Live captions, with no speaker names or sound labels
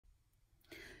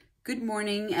Good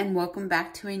morning and welcome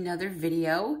back to another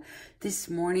video. This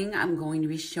morning I'm going to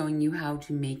be showing you how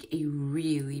to make a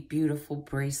really beautiful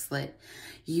bracelet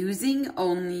using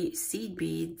only seed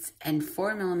beads and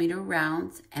 4mm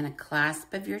rounds and a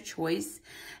clasp of your choice.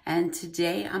 And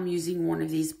today I'm using one of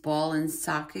these ball and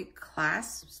socket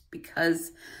clasps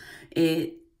because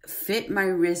it fit my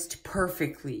wrist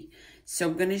perfectly. So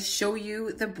I'm going to show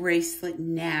you the bracelet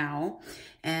now,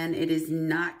 and it is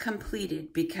not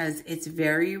completed because it's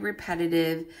very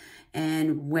repetitive.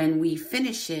 And when we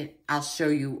finish it, I'll show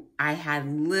you I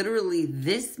had literally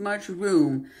this much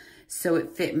room, so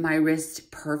it fit my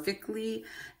wrist perfectly.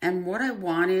 And what I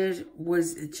wanted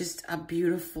was just a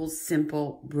beautiful,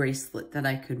 simple bracelet that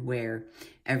I could wear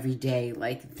every day,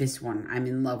 like this one. I'm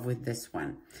in love with this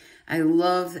one. I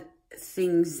love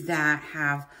things that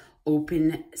have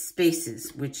open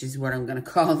spaces, which is what I'm going to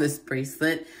call this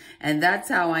bracelet. And that's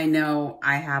how I know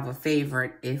I have a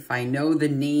favorite. If I know the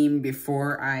name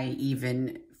before I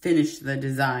even finish the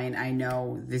design, I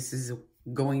know this is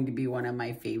going to be one of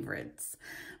my favorites,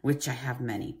 which I have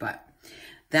many, but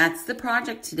that's the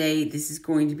project today. This is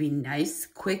going to be nice,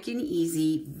 quick, and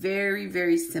easy, very,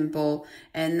 very simple.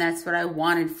 And that's what I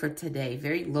wanted for today.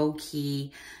 Very low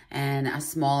key and a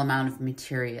small amount of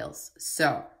materials.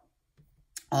 So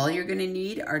all you're going to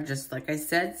need are, just like I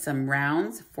said, some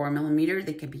rounds, 4mm.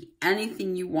 They could be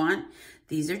anything you want.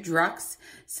 These are Druks,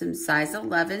 some size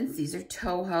 11s. These are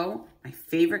Toho, my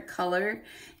favorite color.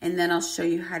 And then I'll show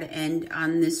you how to end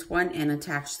on this one and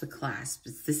attach the clasp.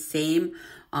 It's the same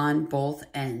on both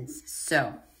ends.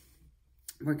 So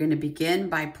we're going to begin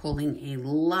by pulling a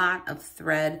lot of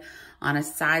thread on a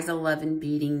size 11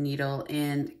 beading needle,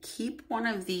 and keep one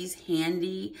of these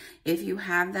handy if you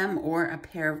have them, or a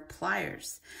pair of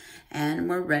pliers. And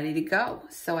we're ready to go.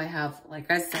 So I have,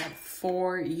 like I said,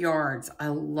 4 yards,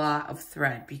 a lot of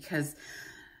thread, because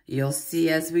you'll see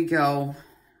as we go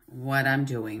what I'm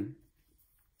doing.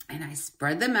 And I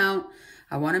spread them out.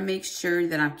 I want to make sure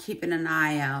that I'm keeping an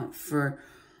eye out for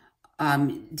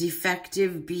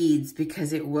defective beads,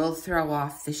 because it will throw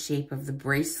off the shape of the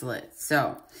bracelet.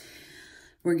 So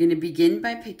we're going to begin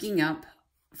by picking up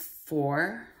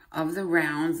 4 of the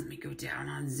rounds. Let me go down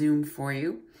on Zoom for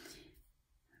you.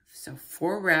 So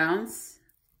 4 rounds,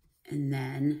 and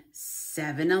then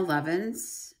 7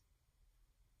 11s,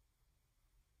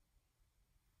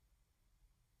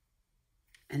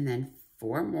 and then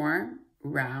 4 more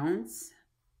rounds,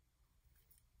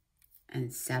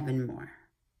 and 7 more.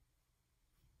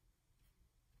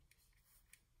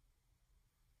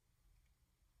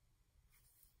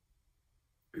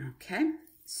 Okay,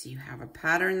 so you have a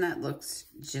pattern that looks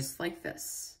just like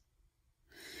this.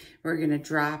 We're going to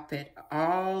drop it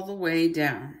all the way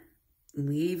down,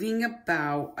 leaving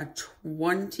about a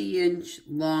 20-inch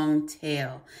long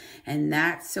tail. And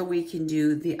that's so we can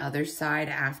do the other side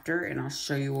after, and I'll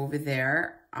show you over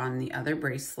there on the other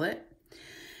bracelet.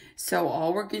 So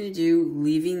all we're going to do,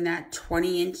 leaving that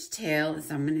 20-inch tail, is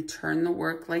I'm going to turn the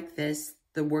work like this.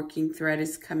 The working thread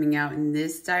is coming out in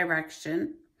this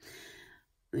direction.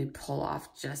 Let me pull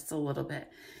off just a little bit.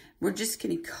 We're just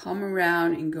going to come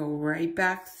around and go right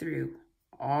back through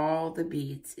all the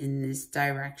beads in this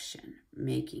direction,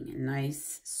 making a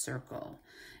nice circle.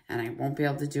 And I won't be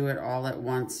able to do it all at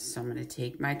once, so I'm going to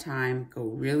take my time, go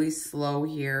really slow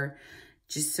here,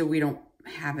 just so we don't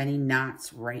have any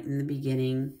knots right in the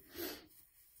beginning.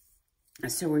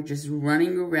 So we're just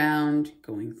running around,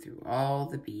 going through all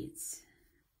the beads,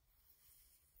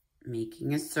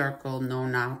 making a circle, no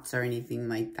knots or anything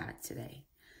like that today.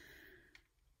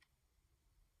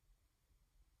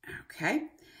 Okay,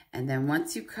 and then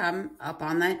once you come up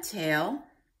on that tail,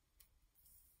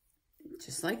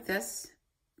 just like this,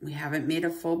 we haven't made a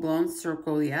full-blown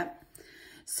circle yet.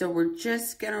 So we're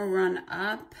just gonna run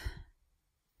up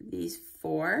these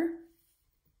 4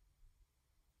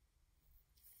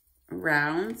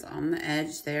 rounds on the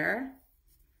edge there,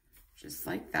 just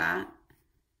like that.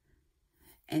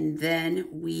 And then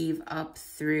weave up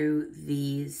through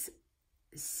these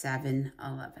 7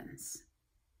 11s.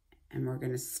 And we're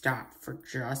going to stop for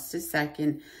just a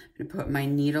second. I'm going to put my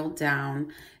needle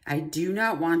down. I do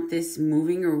not want this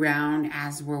moving around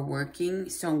as we're working,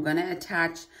 so I'm going to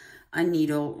attach a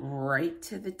needle right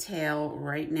to the tail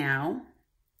right now.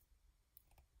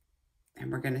 And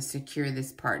we're going to secure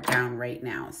this part down right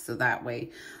now, so that way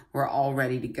we're all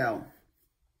ready to go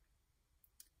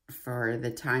for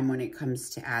the time when it comes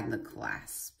to add the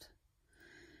clasp.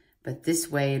 But this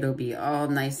way it'll be all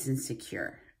nice and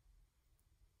secure.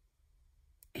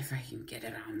 If I can get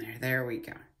it on there. There we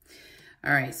go.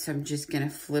 All right, so I'm just going to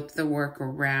flip the work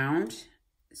around.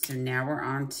 So now we're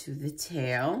on to the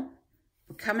tail.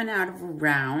 We're coming out of a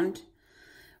round.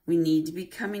 we need to be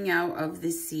coming out of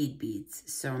the seed beads.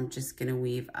 So I'm just going to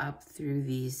weave up through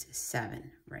these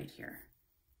 7 right here.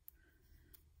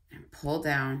 And pull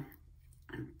down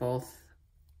on both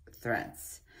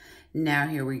threads. Now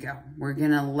here we go. We're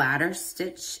going to ladder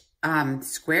stitch,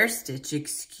 square stitch,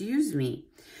 excuse me.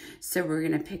 So we're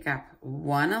going to pick up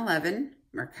 111.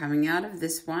 We're coming out of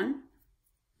this one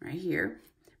right here.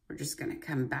 We're just going to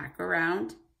come back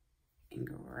around and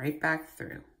go right back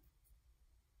through.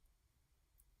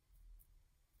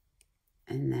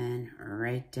 And then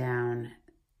right down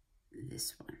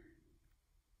this one.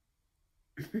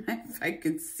 If I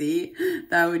could see,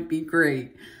 that would be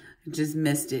great. I just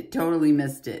missed it, totally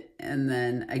missed it. And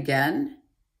then again,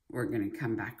 we're gonna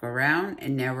come back around,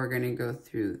 and now we're gonna go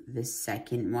through the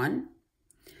second one.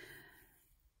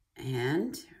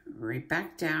 And right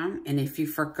back down. And if you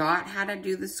forgot how to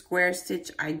do the square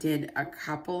stitch, I did a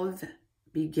couple of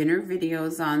beginner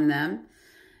videos on them.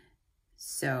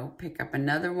 So pick up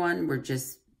another one. We're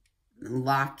just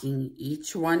locking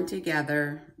each one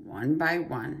together one by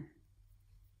one.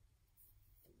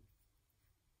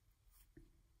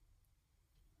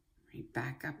 Right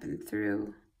back up and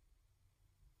through.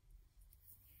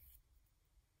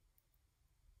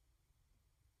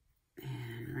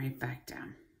 And right back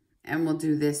down. And we'll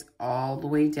do this all the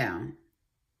way down.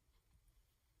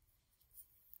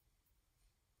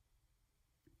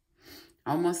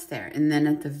 Almost there. And then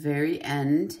at the very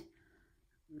end,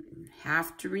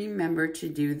 have to remember to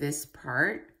do this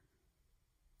part.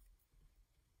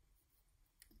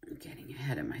 I'm getting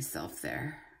ahead of myself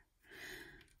there.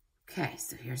 Okay,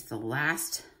 so here's the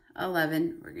last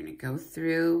 11. We're going to go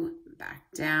through, back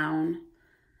down,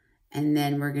 and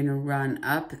then we're going to run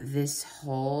up this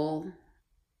whole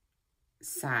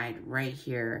side right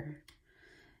here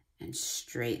and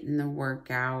straighten the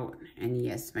work out. And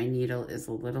yes, my needle is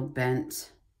a little bent,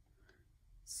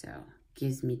 so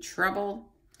gives me trouble.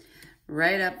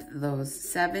 Right up those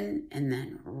 7 and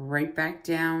then right back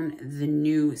down the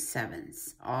new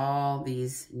 7s. All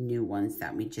these new ones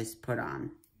that we just put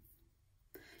on.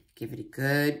 Give it a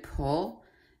good pull,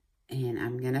 and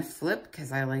I'm gonna flip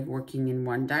because I like working in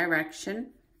one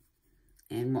direction.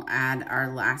 And we'll add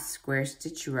our last square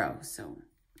stitch row. So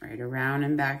right around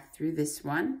and back through this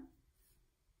one,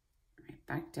 right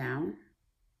back down,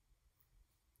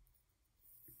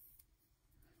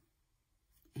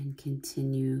 and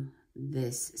continue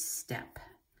this step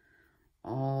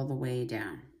all the way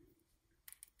down.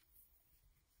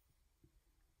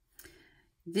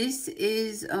 This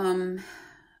is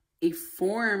a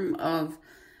form of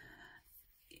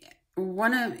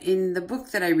in the book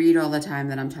that I read all the time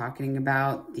that I'm talking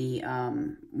about, the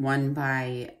one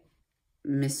by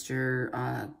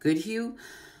Mr. Goodhue.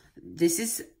 This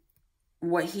is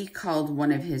what he called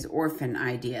one of his orphan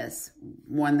ideas,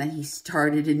 one that he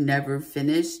started and never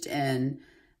finished. And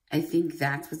I think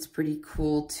that's what's pretty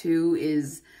cool too,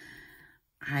 is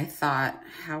I thought,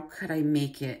 how could I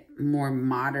make it more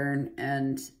modern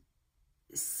and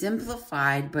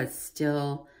simplified, but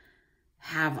still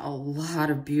have a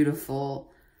lot of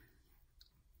beautiful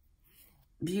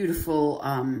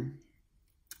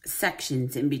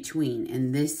sections in between.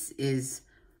 And this is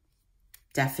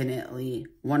definitely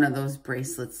one of those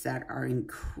bracelets that are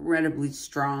incredibly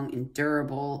strong and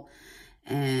durable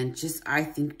and just, I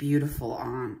think, beautiful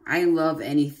on. I love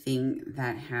anything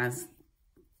that has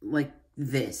like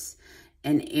this,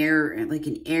 an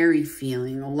airy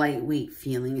feeling, a lightweight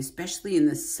feeling, especially in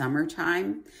the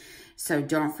summertime. So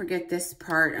don't forget this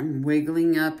part. I'm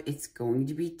wiggling up. It's going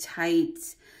to be tight.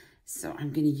 So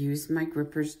I'm going to use my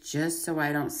grippers just so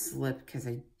I don't slip, because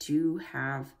I do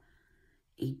have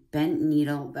a bent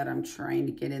needle that I'm trying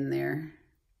to get in there.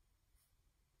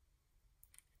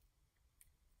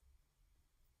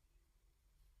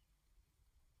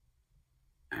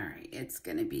 All right, it's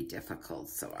going to be difficult.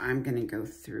 So I'm going to go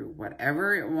through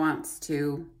whatever it wants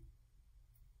to.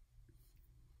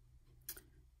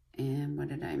 And what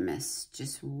did I miss?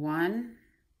 Just one.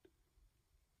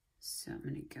 So I'm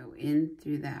going to go in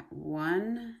through that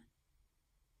one.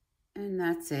 And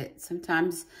that's it.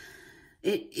 Sometimes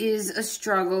it is a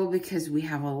struggle because we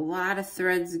have a lot of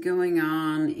threads going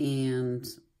on, and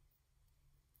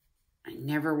I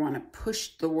never want to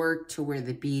push the work to where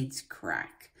the beads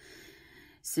crack.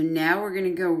 So now we're going to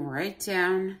go right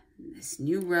down this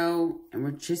new row, and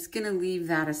we're just going to leave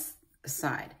that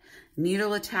aside.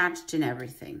 Needle attached and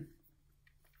everything.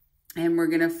 And we're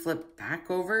going to flip back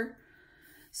over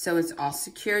so it's all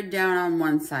secured down on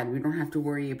one side. We don't have to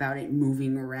worry about it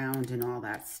moving around and all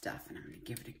that stuff. And I'm going to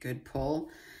give it a good pull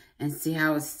and see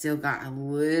how it's still got a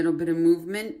little bit of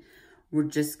movement. We're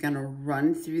just going to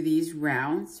run through these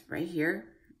rounds right here,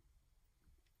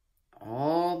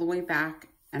 all the way back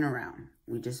and around.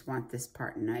 We just want this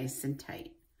part nice and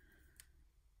tight.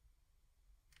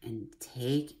 And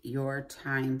take your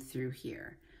time through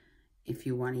here. If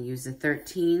you want to use a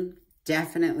 13,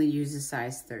 definitely use a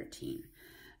size 13.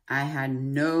 I had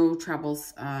no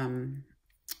troubles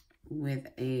with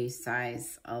a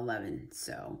size 11,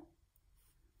 so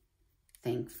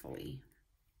thankfully.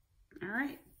 All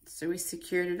right, so we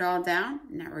secured it all down.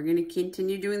 Now we're going to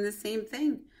continue doing the same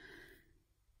thing.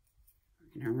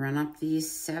 We're going to run up these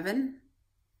 7.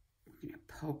 We're going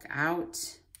to poke out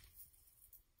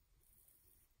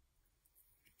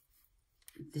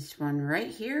this one right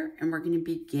here, and we're going to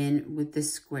begin with the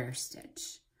square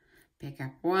stitch. Pick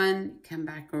up 1, come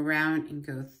back around, and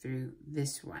go through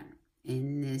this one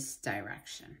in this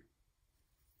direction.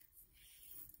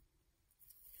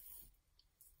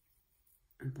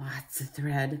 Lots of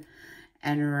thread,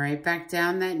 and right back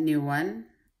down that new one.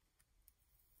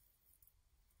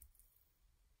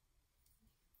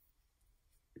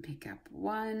 Pick up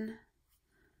 1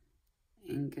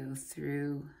 and go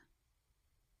through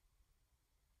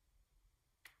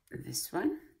this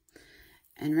one.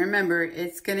 And remember,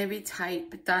 it's going to be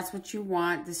tight, but that's what you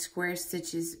want. The square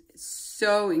stitch is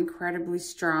so incredibly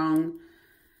strong.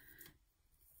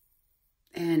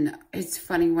 And it's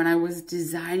funny, when I was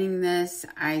designing this,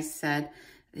 I said,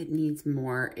 it needs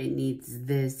more, it needs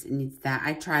this, it needs that.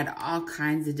 I tried all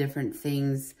kinds of different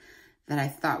things that I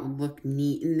thought would look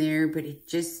neat in there, but it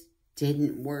just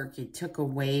didn't work. It took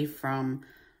away from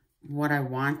what I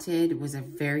wanted. It was a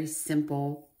very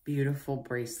simple, beautiful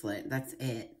bracelet. That's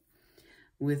it.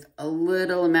 With a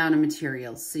little amount of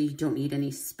material, so you don't need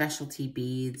any specialty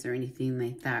beads or anything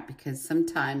like that, because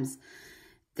sometimes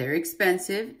they're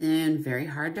expensive and very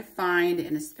hard to find,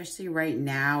 and especially right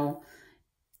now,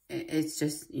 it's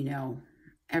just, you know,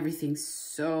 everything's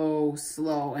so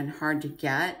slow and hard to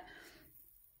get.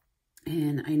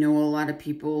 And I know a lot of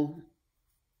people,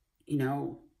 you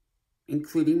know,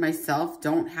 including myself,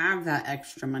 don't have that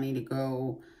extra money to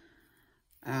go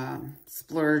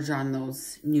splurge on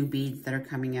those new beads that are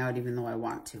coming out, even though I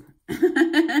want to.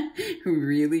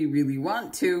 Really, really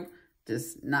want to,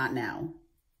 just not now.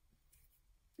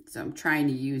 So I'm trying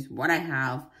to use what I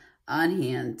have on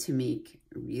hand to make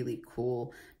really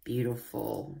cool,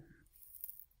 beautiful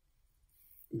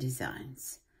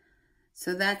designs.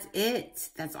 So that's it.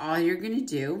 That's all you're going to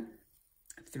do.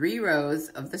 3 rows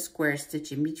of the square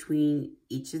stitch in between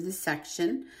each of the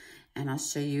section. And I'll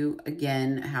show you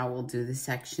again how we'll do the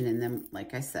section. And then,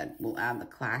 like I said, we'll add the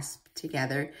clasp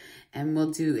together, and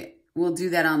we'll do it. We'll do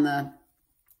that on the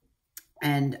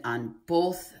end on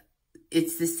both.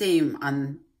 It's the same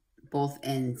on both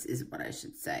ends is what I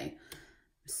should say.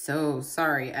 So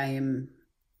sorry, I am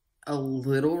a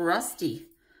little rusty.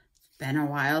 It's been a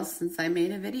while since I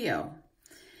made a video.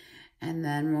 And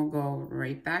then we'll go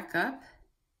right back up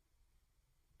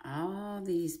all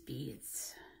these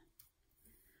beads.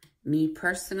 Me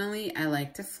personally, I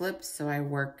like to flip, so I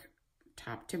work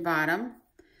top to bottom,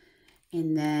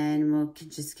 and then we'll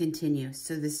just continue.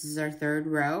 So this is our 3rd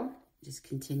row. Just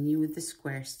continue with the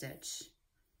square stitch.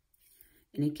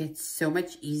 And it gets so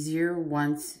much easier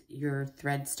once your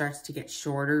thread starts to get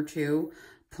shorter too.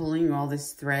 Pulling all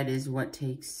this thread is what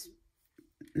takes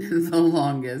the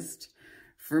longest,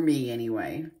 for me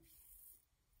anyway.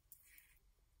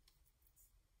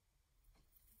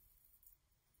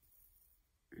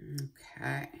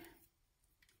 Okay.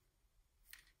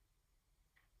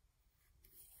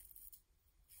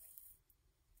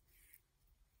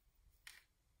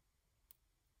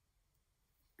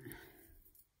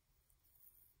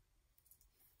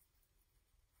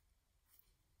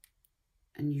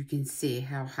 And you can see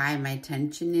how high my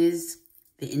tension is.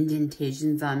 The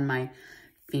indentations on my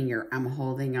finger, I'm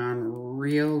holding on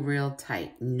real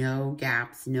tight. No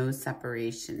gaps, no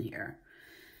separation here.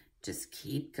 Just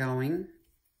keep going.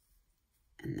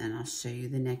 And then I'll show you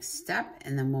the next step,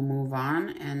 and then we'll move on.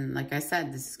 And like I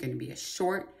said, this is going to be a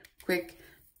short, quick,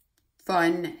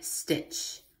 fun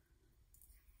stitch.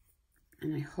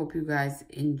 And I hope you guys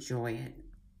enjoy it.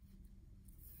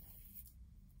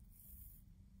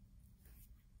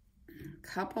 A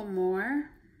couple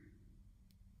more.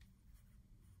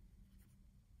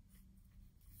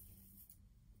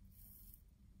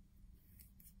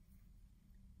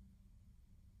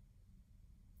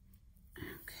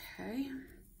 Okay.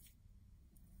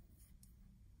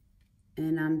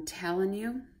 And I'm telling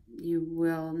you, you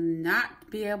will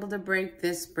not be able to break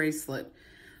this bracelet.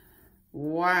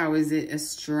 Wow, is it a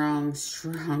strong,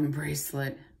 strong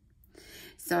bracelet.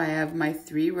 So I have my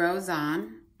 3 rows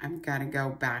on. I've got to go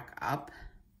back up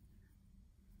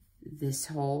this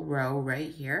whole row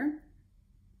right here.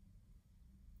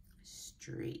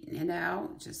 straighten it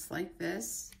out just like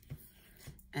this,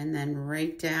 and then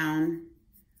right down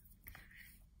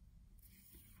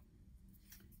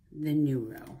the new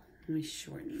row. Let me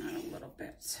shorten that a little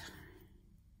bit.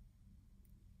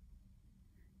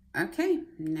 Okay,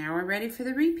 now we're ready for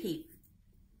the repeat.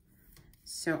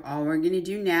 So all we're going to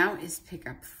do now is pick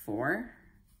up 4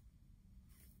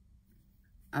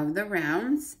 of the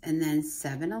rounds and then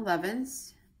 7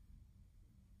 11s.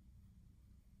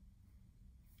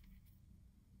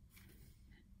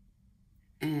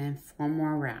 And 4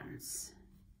 more rounds.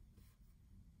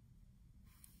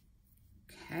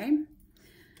 Okay.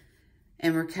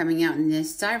 And we're coming out in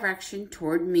this direction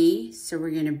toward me. So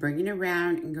we're going to bring it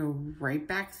around and go right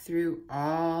back through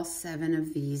all 7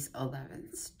 of these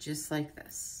 11s, just like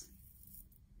this.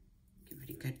 Give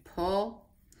it a good pull.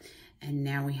 And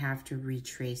now we have to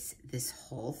retrace this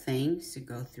whole thing. So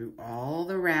go through all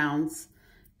the rounds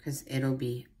because it'll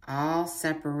be all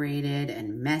separated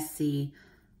and messy.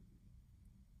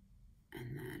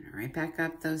 And then right back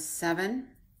up those 7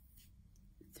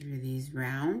 through these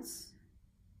rounds.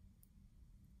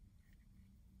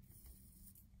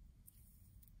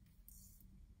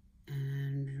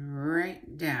 And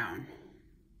right down.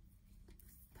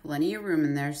 Plenty of room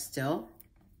in there still.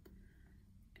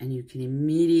 And you can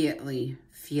immediately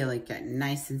feel it get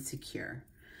nice and secure.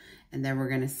 And then we're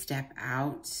going to step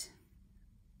out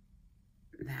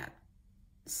that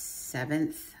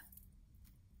 7th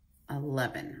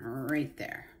 11 right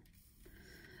there.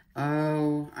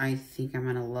 Oh, I think I'm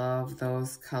going to love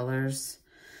those colors.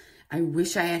 I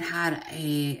wish I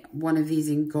had one of these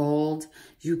in gold.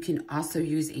 You can also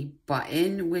use a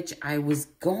button, which I was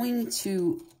going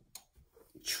to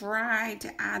try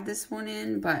to add this one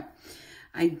in, but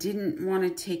I didn't want to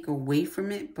take away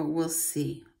from it, but we'll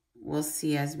see. We'll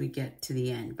see as we get to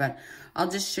the end. But I'll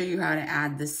just show you how to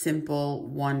add the simple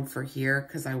one for here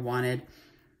because I wanted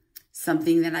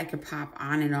something that I could pop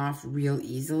on and off real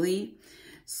easily.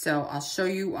 So I'll show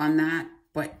you on that.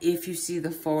 But if you see the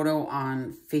photo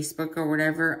on Facebook or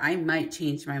whatever, I might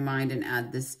change my mind and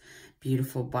add this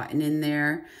beautiful button in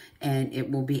there. And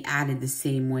it will be added the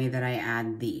same way that I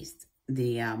add these,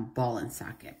 the ball and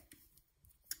socket.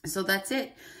 So that's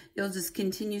it. You'll just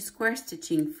continue square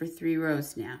stitching for 3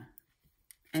 rows now.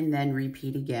 And then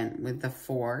repeat again with the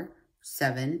 4,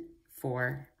 7,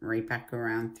 4, right back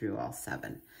around through all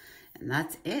 7. And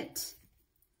that's it.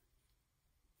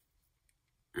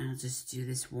 I'll just do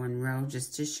this one row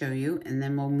just to show you, and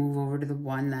then we'll move over to the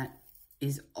one that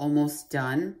is almost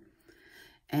done.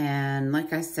 And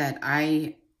like I said,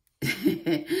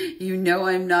 you know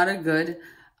I'm not a good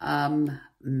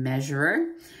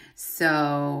measurer.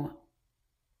 So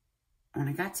when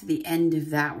I got to the end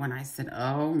of that one, I said,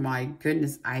 oh my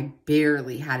goodness, I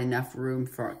barely had enough room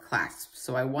for a clasp.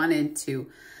 So I wanted to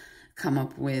come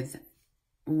up with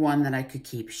one that I could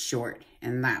keep short,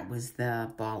 and that was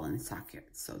the ball and socket.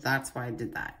 So that's why I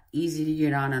did that. Easy to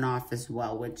get on and off as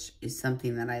well, which is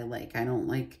something that I like. I don't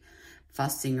like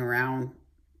fussing around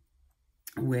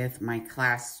with my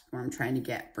clasp where I'm trying to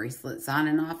get bracelets on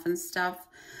and off and stuff.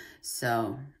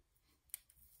 So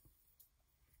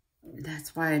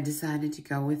that's why I decided to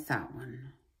go with that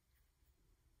one.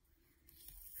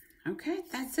 Okay,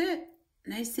 that's it.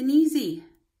 Nice and easy.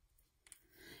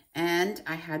 And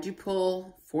I had you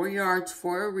pull 4 yards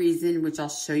for a reason, which I'll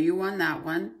show you on that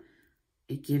one.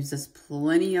 It gives us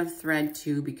plenty of thread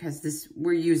too, because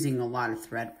we're using a lot of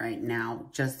thread right now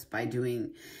just by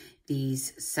doing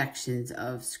these sections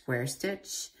of square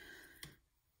stitch.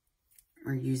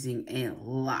 We're using a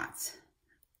lot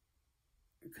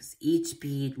because each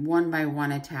bead 1 by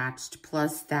 1 attached,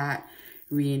 plus that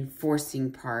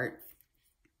reinforcing part.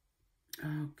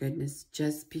 Oh goodness,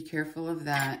 just be careful of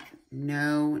that.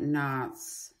 No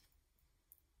knots,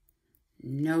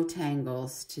 no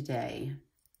tangles today.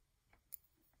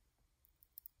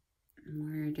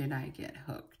 Where did I get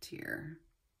hooked here?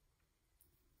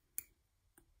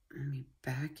 Let me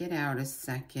back it out a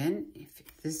second. If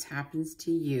this happens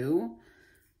to you,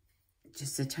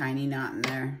 just a tiny knot in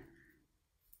there.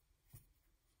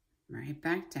 Right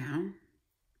back down.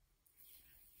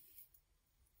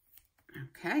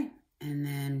 Okay. And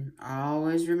then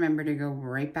always remember to go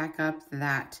right back up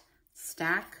that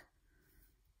stack.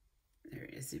 There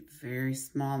is a very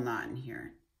small knot in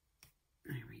here.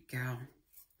 There we go.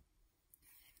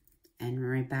 And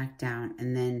right back down.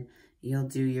 And then you'll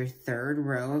do your 3rd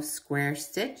row of square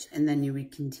stitch, and then you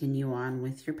would continue on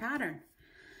with your pattern.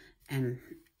 And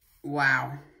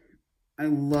wow, I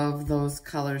love those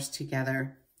colors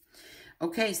together.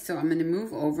 Okay, so I'm going to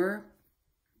move over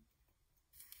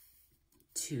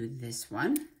to this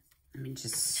one. Let me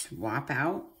just swap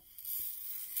out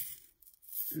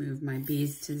Move my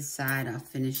beads to the side. I'll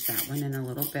finish that one in a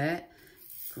little bit.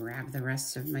 Grab the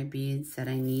rest of my beads that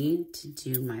I need to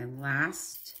do my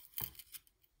last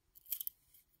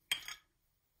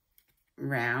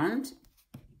round.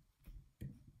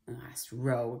 Last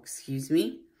row, excuse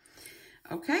me.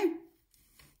 Okay.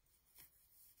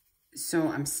 So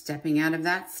I'm stepping out of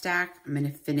that stack. I'm going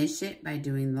to finish it by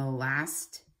doing the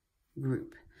last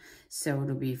group. So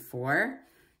it'll be 4,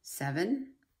 7,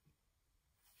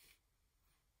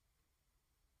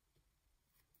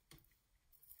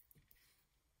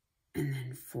 and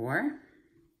then 4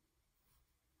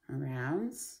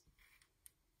 rounds,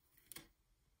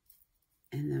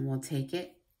 and then we'll take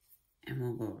it and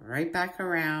we'll go right back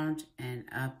around and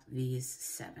up these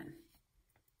 7.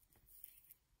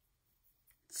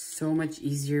 So much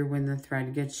easier when the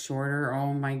thread gets shorter.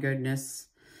 Oh my goodness.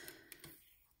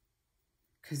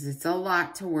 Because it's a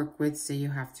lot to work with, so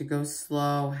you have to go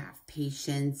slow, have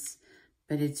patience,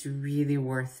 but it's really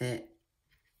worth it.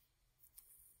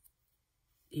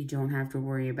 You don't have to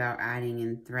worry about adding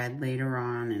in thread later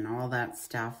on and all that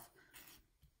stuff.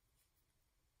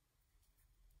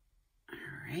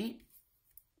 All right.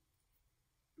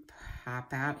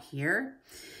 Pop out here.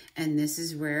 And this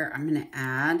is where I'm going to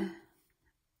add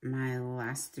my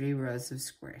last 3 rows of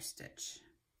square stitch.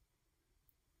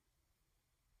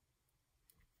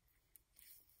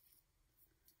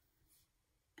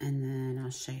 And then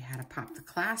I'll show you how to pop the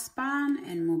clasp on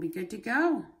and we'll be good to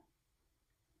go.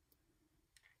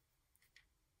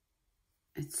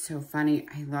 It's so funny.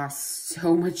 I lost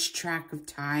so much track of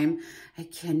time. I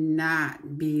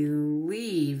cannot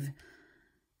believe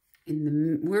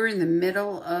we're in the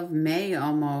middle of May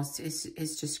almost.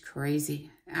 It's just crazy.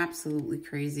 Absolutely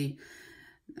crazy.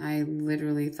 I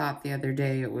literally thought the other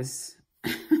day it was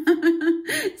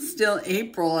still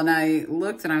April, and I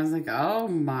looked and I was like, oh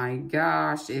my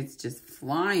gosh, it's just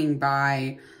flying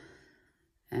by.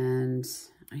 And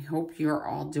I hope you're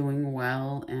all doing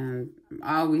well, and I'm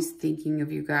always thinking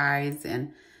of you guys,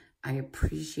 and I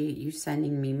appreciate you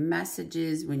sending me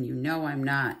messages when you know I'm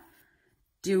not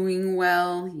doing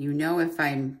well. You know, if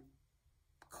I'm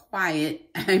quiet,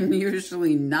 I'm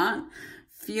usually not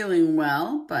feeling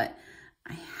well, but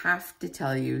I have to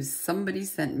tell you, somebody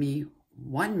sent me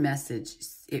one message.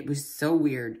 It was so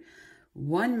weird.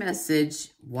 One message,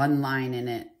 one line in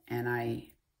it, and I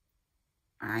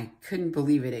couldn't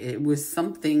believe it. It was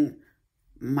something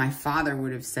my father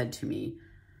would have said to me,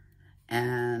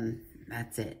 and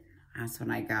that's it. That's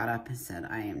when I got up and said,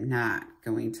 I am not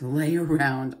going to lay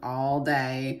around all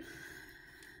day.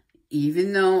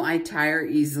 Even though I tire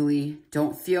easily,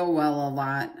 don't feel well a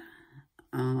lot,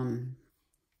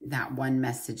 that one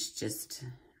message just,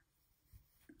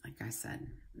 like I said,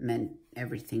 meant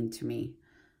everything to me.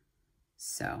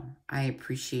 So I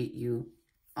appreciate you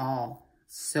all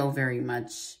so very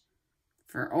much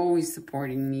for always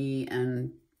supporting me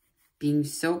and being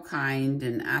so kind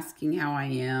and asking how I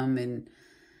am, and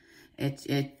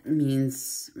it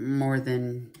means more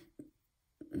than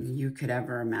you could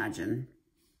ever imagine.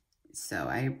 So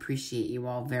I appreciate you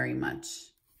all very much.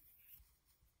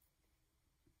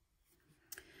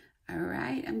 All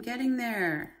right, I'm getting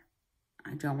there.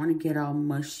 I don't want to get all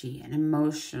mushy and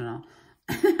emotional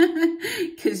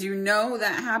because you know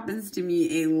that happens to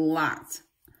me a lot.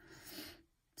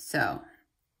 So,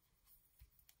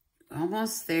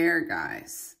 almost there,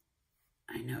 guys.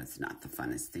 I know it's not the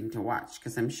funnest thing to watch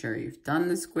because I'm sure you've done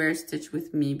the square stitch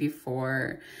with me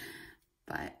before,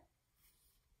 but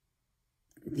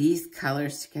these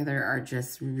colors together are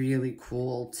just really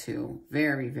cool too.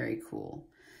 Very, very cool.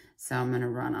 So I'm going to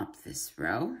run up this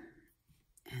row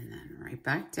and then right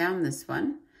back down this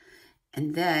one.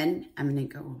 And then I'm going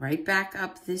to go right back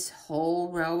up this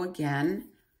whole row again.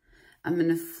 I'm going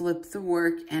to flip the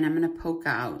work and I'm going to poke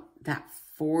out that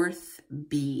 4th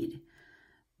bead.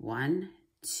 1,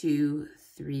 2,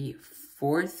 3,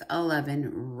 4th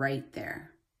 11 right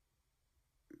there.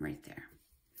 Right there.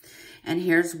 And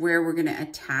here's where we're going to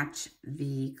attach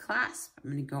the clasp.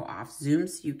 I'm going to go off zoom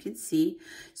so you can see.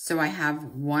 So I have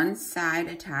one side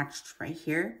attached right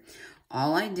here.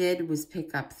 All I did was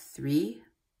pick up 3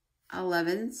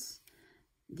 11s.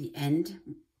 The end,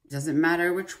 doesn't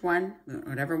matter which one,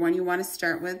 whatever one you want to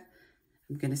start with.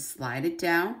 I'm going to slide it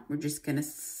down. We're just going to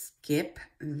skip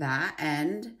that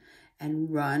end and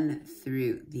run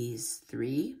through these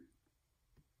 3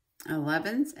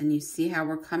 11s. And you see how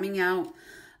we're coming out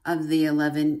of the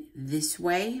 11 this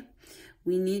way.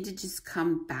 We need to just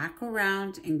come back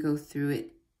around and go through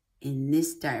it in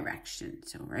this direction.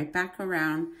 So right back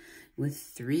around with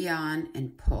 3 on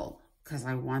and pull, because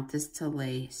I want this to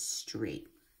lay straight.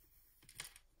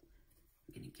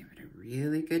 I'm going to give it a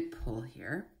really good pull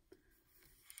here.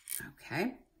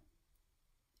 Okay.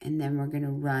 And then we're going to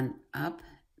run up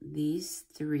these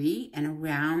 3 and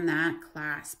around that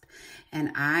clasp.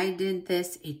 And I did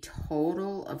this a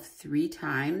total of 3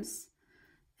 times.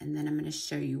 And then I'm going to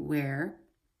show you where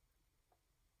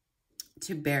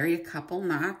to bury a couple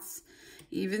knots,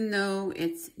 even though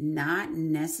it's not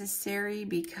necessary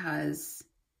because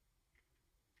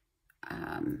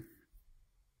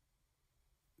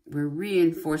we're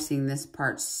reinforcing this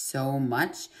part so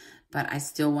much, but I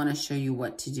still want to show you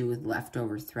what to do with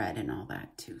leftover thread and all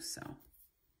that too, so.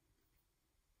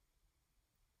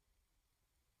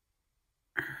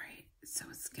 All right, so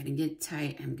it's going to get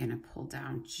tight. I'm going to pull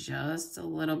down just a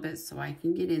little bit so I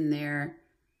can get in there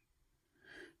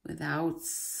without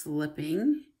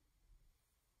slipping.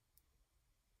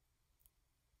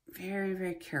 Very,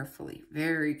 very carefully,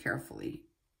 very carefully.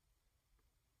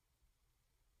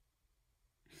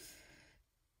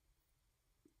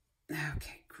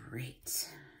 Okay, great.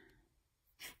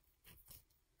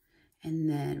 And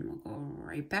then we'll go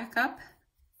right back up,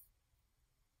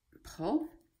 pull.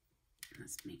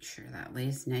 Let's make sure that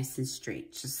lays nice and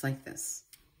straight, just like this.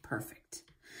 Perfect.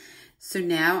 So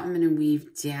now I'm going to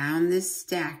weave down this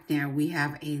stack. Now we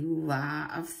have a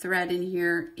lot of thread in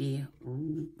here, a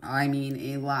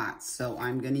lot. So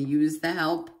I'm going to use the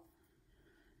help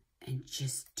and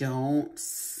just don't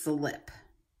slip.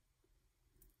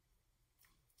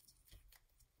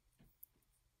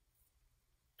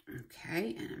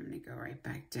 Okay, and I'm going to go right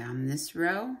back down this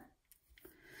row.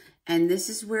 And this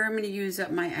is where I'm going to use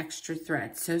up my extra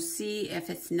thread. So see if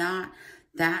it's not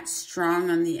that strong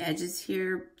on the edges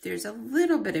here. There's a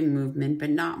little bit of movement, but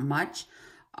not much.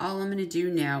 All I'm going to do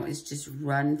now is just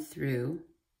run through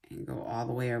and go all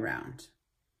the way around.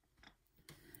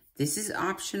 This is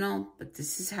optional, but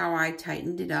this is how I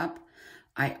tightened it up.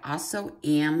 I also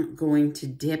am going to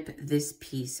dip this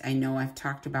piece. I know I've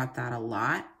talked about that a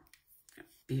lot.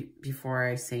 Before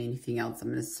I say anything else, I'm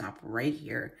going to stop right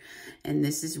here. And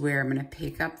this is where I'm going to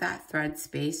pick up that thread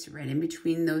space right in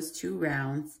between those 2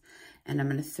 rounds. And I'm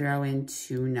going to throw in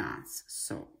 2 knots.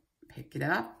 So pick it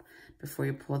up. Before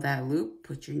you pull that loop,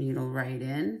 put your needle right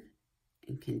in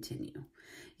and continue.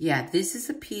 Yeah, this is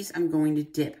a piece I'm going to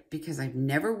dip because I've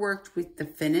never worked with the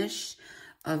finish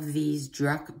of these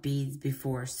Druk beads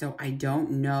before. So I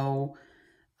don't know,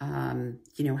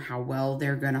 you know, how well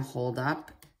they're going to hold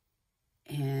up.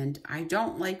 And I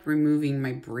don't like removing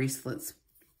my bracelets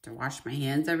to wash my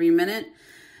hands every minute.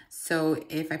 So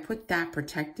if I put that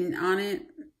protectant on it,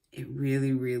 it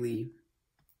really, really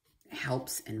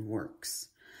helps and works.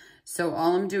 So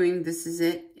all I'm doing, this is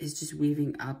it, is just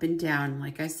weaving up and down.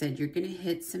 Like I said, you're going to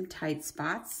hit some tight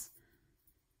spots.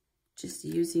 Just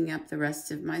using up the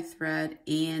rest of my thread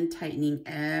and tightening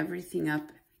everything up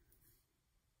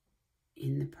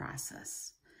in the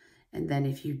process. And then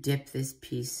if you dip this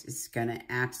piece, it's going to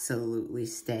absolutely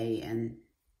stay and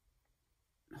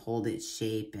hold its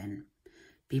shape and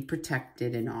be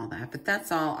protected and all that. But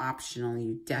that's all optional.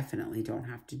 You definitely don't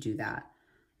have to do that.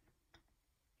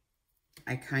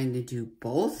 I kind of do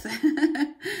both.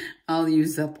 I'll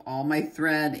use up all my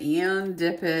thread and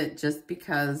dip it just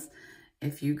because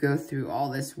if you go through all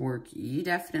this work, you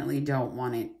definitely don't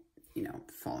want it, you know,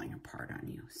 falling apart on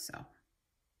you. So.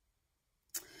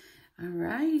 All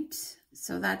right,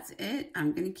 so that's it.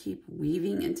 I'm going to keep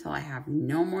weaving until I have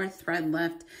no more thread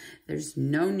left. There's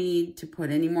no need to put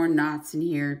any more knots in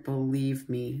here. Believe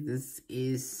me, this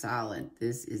is solid.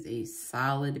 This is a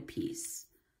solid piece.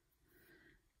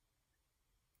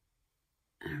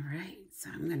 All right, so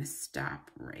I'm going to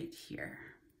stop right here.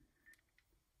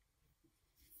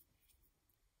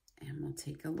 And we'll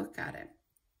take a look at it.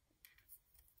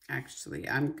 Actually,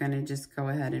 I'm going to just go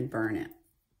ahead and burn it.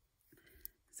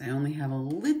 I only have a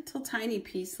little tiny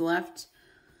piece left.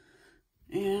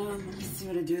 And let me see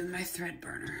what I do with my thread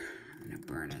burner. I'm going to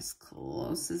burn as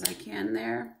close as I can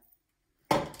there.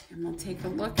 And we'll take a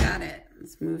look at it.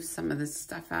 Let's move some of this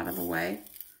stuff out of the way.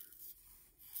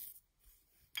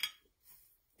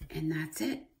 And that's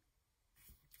it.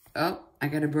 Oh, I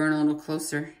got to burn a little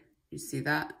closer. You see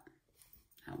that?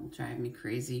 That will drive me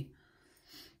crazy.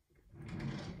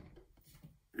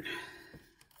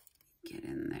 Get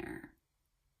in there.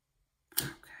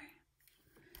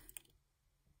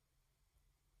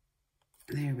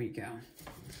 There we go.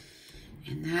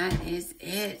 And that is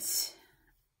it.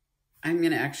 I'm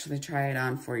going to actually try it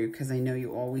on for you because I know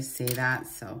you always say that.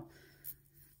 So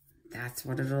that's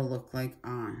what it'll look like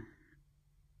on.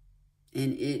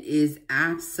 And it is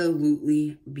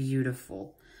absolutely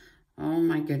beautiful. Oh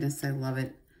my goodness, I love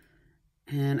it.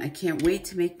 And I can't wait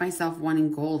to make myself one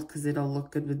in gold because it'll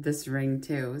look good with this ring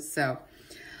too. So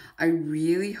I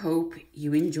really hope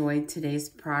you enjoyed today's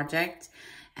project.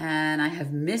 And I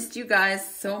have missed you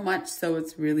guys so much, so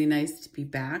it's really nice to be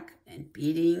back and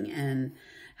beading and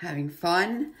having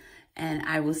fun. And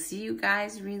I will see you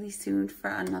guys really soon for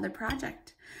another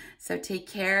project. So take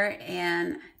care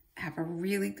and have a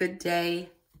really good day.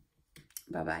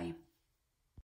 Bye-bye.